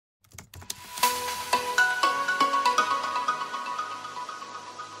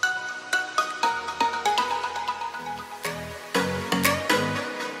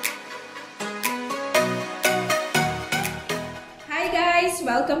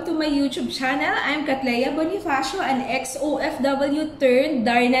welcome to my YouTube channel. I'm Catlea Bonifacio, an ex-OFW turned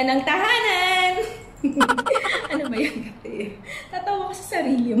Darna ng tahanan. Ano ba yan, Catlea? Tatawa ko sa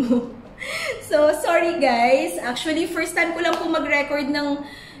sarili mo. So, sorry guys. Actually, first time ko lang po mag-record ng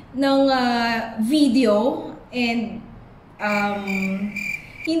video and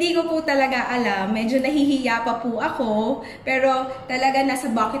hindi ko po talaga alam. Medyo nahihiya pa po ako. Pero talaga nasa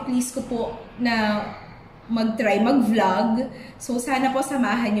bucket list ko po na mag-try mag-vlog. So, sana po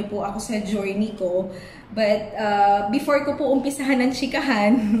samahan niyo po ako sa journey ko. But, before ko po umpisahan ng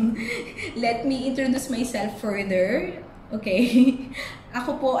chikahan, let me introduce myself further. Okay?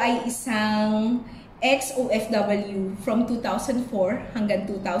 Ako po ay isang ex-OFW from 2004 hanggang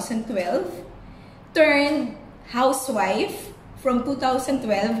 2012. Turned housewife from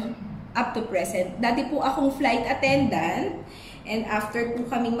 2012 up to present. Dati po akong flight attendant. And after po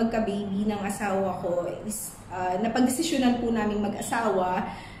kaming magka-baby ng asawa ko, is napag-desisyonan po namin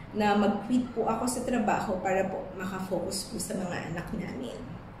mag-asawa na mag-quit po ako sa trabaho para po makafocus po sa mga anak namin.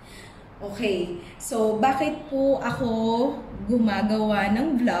 Okay, so bakit po ako gumagawa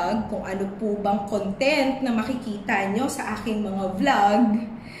ng vlog? Kung ano po bang content na makikita nyo sa aking mga vlog?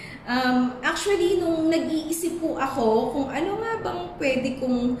 Actually, nung nag-iisip po ako kung ano nga bang pwede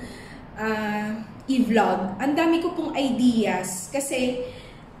kong i-vlog, ang dami ko pong ideas kasi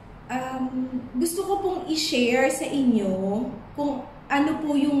gusto ko pong i-share sa inyo kung ano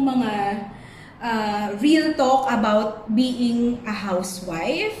po yung mga real talk about being a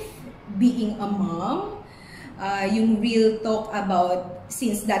housewife, being a mom, yung real talk about,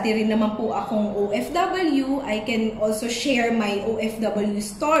 since dati rin naman po akong OFW, I can also share my OFW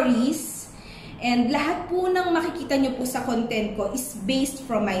stories. And lahat po ng makikita nyo po sa content ko is based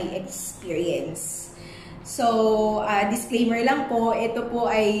from my experience. So, disclaimer lang po, ito po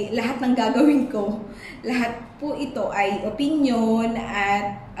ay lahat ng gagawin ko. Lahat po ito ay opinion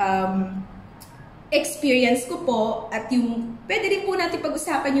at experience ko po. At yung, pwede rin po natin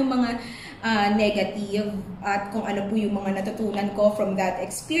pag-usapan yung mga negative at kung ano po yung mga natutunan ko from that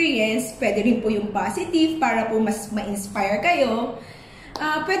experience. Pwede rin po yung positive para po mas ma-inspire kayo.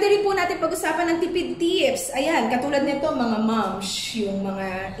 Pwede rin po natin pag-usapan ng tipid tips. Ayan, katulad nito mga moms, yung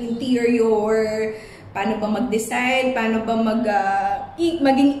mga interior, paano ba mag-design, paano ba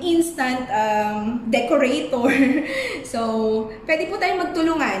maging instant decorator. So, pwede po tayong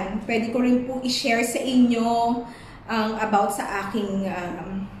magtulungan. Pwede ko rin po i-share sa inyo about sa aking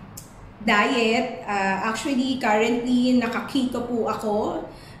diet. Actually, currently, naka-keto po ako.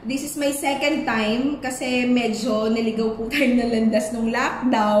 This is my second time kasi medyo naligaw po tayo ng landas nung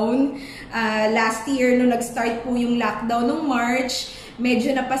lockdown. Last year, nung nag-start po yung lockdown nung March, medyo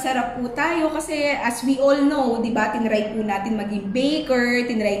napasarap po tayo kasi as we all know, diba, tinry po natin maging baker,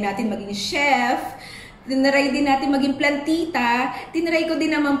 tinry natin maging chef, tinry din natin maging plantita, tinry ko din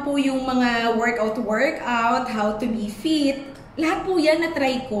naman po yung mga workout, how to be fit. Lahat po yan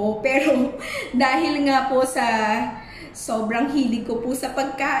na-try ko, pero dahil nga po sa sobrang hilig ko po sa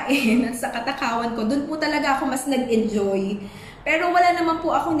pagkain at sa katakawan ko, dun po talaga ako mas nag-enjoy. Pero wala naman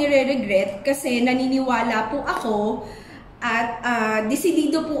po ako nire-regret kasi naniniwala po ako at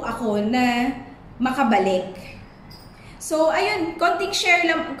desidido po ako na makabalik. So, ayun, konting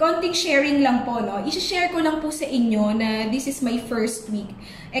sharing lang po, no? I-share ko lang po sa inyo na this is my first week.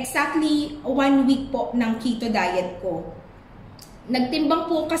 Exactly 1 week po ng keto diet ko. Nagtimbang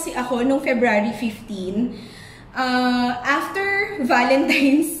po kasi ako noong February 15. After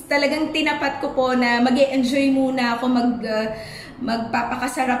Valentine's, talagang tinapat ko po na mag-e-enjoy muna ako,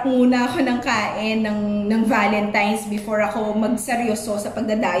 magpapakasarap muna ako ng kain ng Valentine's before ako magseryoso sa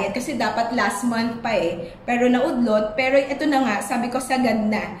pagdadayat kasi dapat last month pa eh. Pero naudlot, pero ito na nga, sabi ko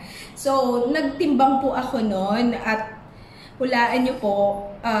sagad na. So, nagtimbang po ako noon at hulaan nyo po,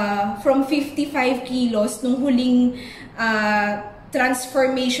 from 55 kilos nung huling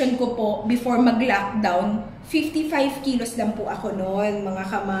transformation ko po before mag-lockdown, 55 kilos lang po ako noon, mga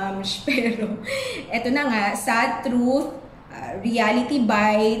kamams. Pero, eto na nga, sad truth, reality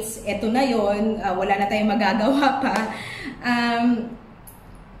bites, eto na yon, wala na tayong magagawa pa.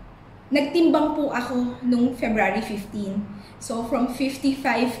 Nagtimbang po ako nung February 15. So, from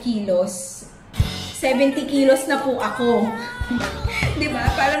 55 kilos, 70 kilos na po ako. Diba?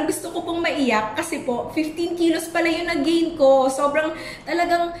 Parang gusto ko pong maiyak kasi po, 15 kilos pala yung nag-gain ko. Sobrang,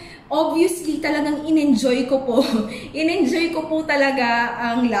 talagang, obviously, talagang in-enjoy ko po. In-enjoy ko po talaga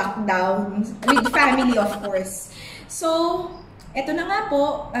ang lockdown. With family, of course. So, eto na nga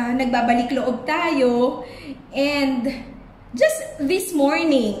po, nagbabalik loob tayo. And, just this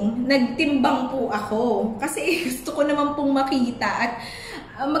morning, nagtimbang po ako. Kasi gusto ko naman pong makita at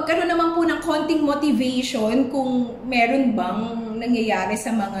magkaroon naman po ng konting motivation kung meron bang nangyayari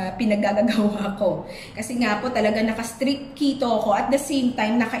sa mga pinagagagawa ko. Kasi nga po talaga naka-strict keto ako, at the same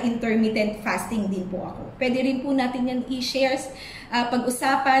time naka-intermittent fasting din po ako. Pwede rin po natin yan i-share,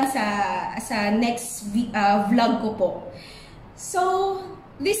 pag-usapan sa next vlog ko po. So,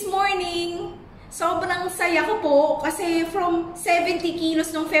 this morning, sobrang saya ko po kasi from 70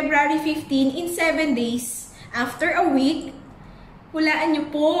 kilos noong February 15, in 7 days, after a week, hulaan niyo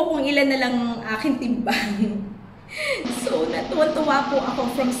po kung ilan na lang ang aking timbang. So, natuwa-tuwa po ako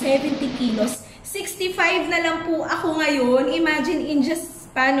from 70 kilos. 65 na lang po ako ngayon. Imagine, in just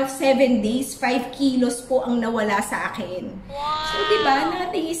span of 7 days, 5 kilos po ang nawala sa akin. Wow. So, diba,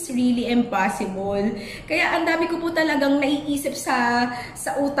 nothing is really impossible. Kaya ang dami ko po talagang naiisip sa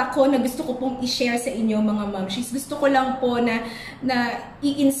utak ko na gusto ko pong i-share sa inyo, mga momshies. Gusto ko lang po na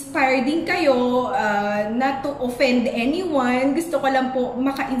i-inspire din kayo, not to offend anyone. Gusto ko lang po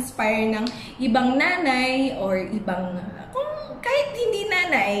maka-inspire ng ibang nanay or ibang, kahit hindi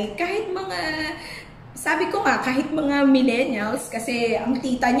nanay, kahit mga, sabi ko nga, kahit mga millennials, kasi ang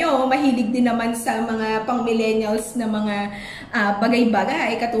tita nyo, mahilig din naman sa mga pang-millennials na mga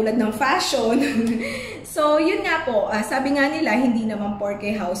bagay-bagay, katulad ng fashion. So, yun nga po, sabi nga nila, hindi naman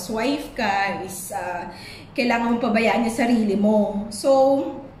porke housewife ka, is kailangan mong pabayaan yung sarili mo. So,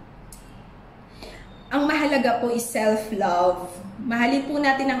 ang mahalaga po is self-love. Mahalin po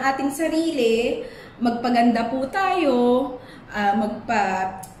natin ang ating sarili, magpaganda po tayo,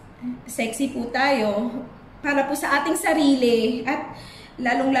 sexy po tayo para po sa ating sarili, at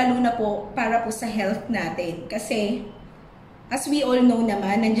lalong-lalo na po para po sa health natin. Kasi as we all know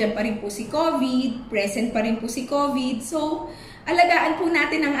naman, nandiyan pa rin po si COVID, present pa rin po si COVID. So, alagaan po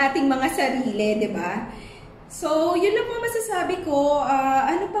natin ang ating mga sarili, 'di ba? So, yun lang po masasabi ko.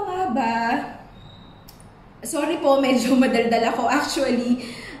 Ano pa nga ba? Sorry po, medyo madaldal ako actually.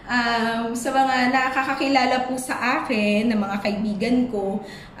 Sa mga nakakakilala po sa akin, ng mga kaibigan ko,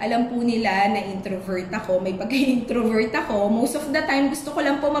 alam po nila na introvert ako, may pagka-introvert ako. Most of the time, gusto ko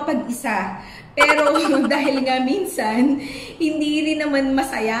lang po mapag-isa. Pero dahil nga minsan, hindi rin naman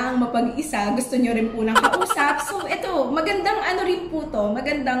masaya ang mapag-isa, gusto nyo rin po ng kausap. So, ito, magandang ano rin po to,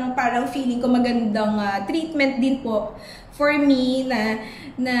 magandang parang feeling ko, magandang treatment din po for me na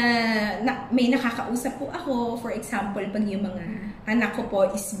may nakakausap po ako. For example, pag yung mga anak ko po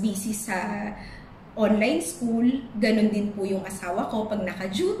is busy sa online school, ganun din po yung asawa ko pag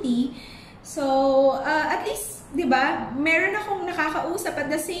naka-duty. So, at least, di ba, meron akong nakakausap, at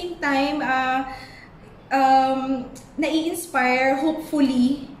the same time, nai-inspire,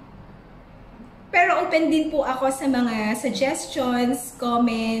 hopefully. Pero open din po ako sa mga suggestions,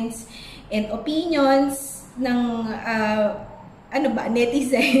 comments, and opinions ng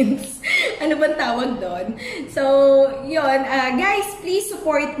netizens. Ano bang tawag doon? So, yun. Guys, please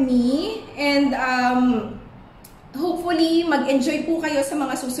support me. And, hopefully, mag-enjoy po kayo sa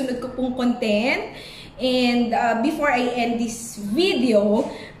mga susunod ko pong content. And, before I end this video,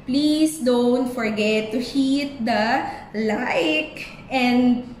 please don't forget to hit the like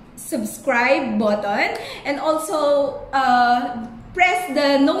and subscribe button. And also, press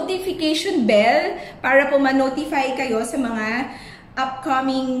the notification bell para po ma-notify kayo sa mga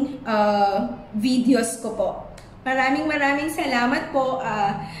upcoming videos ko po. Maraming salamat po.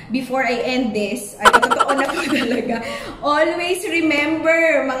 Before I end this, ay totoo na po talaga. Always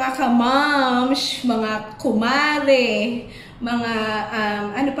remember, mga ka-moms, mga kumare, mga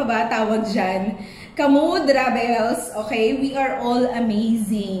ano pa ba tawag dyan? Kamudra-bells, okay? We are all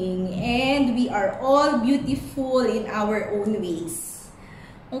amazing and we are all beautiful in our own ways.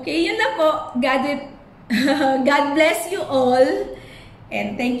 Okay, yun na po. God bless you all,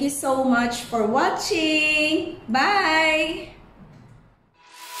 and thank you so much for watching. Bye!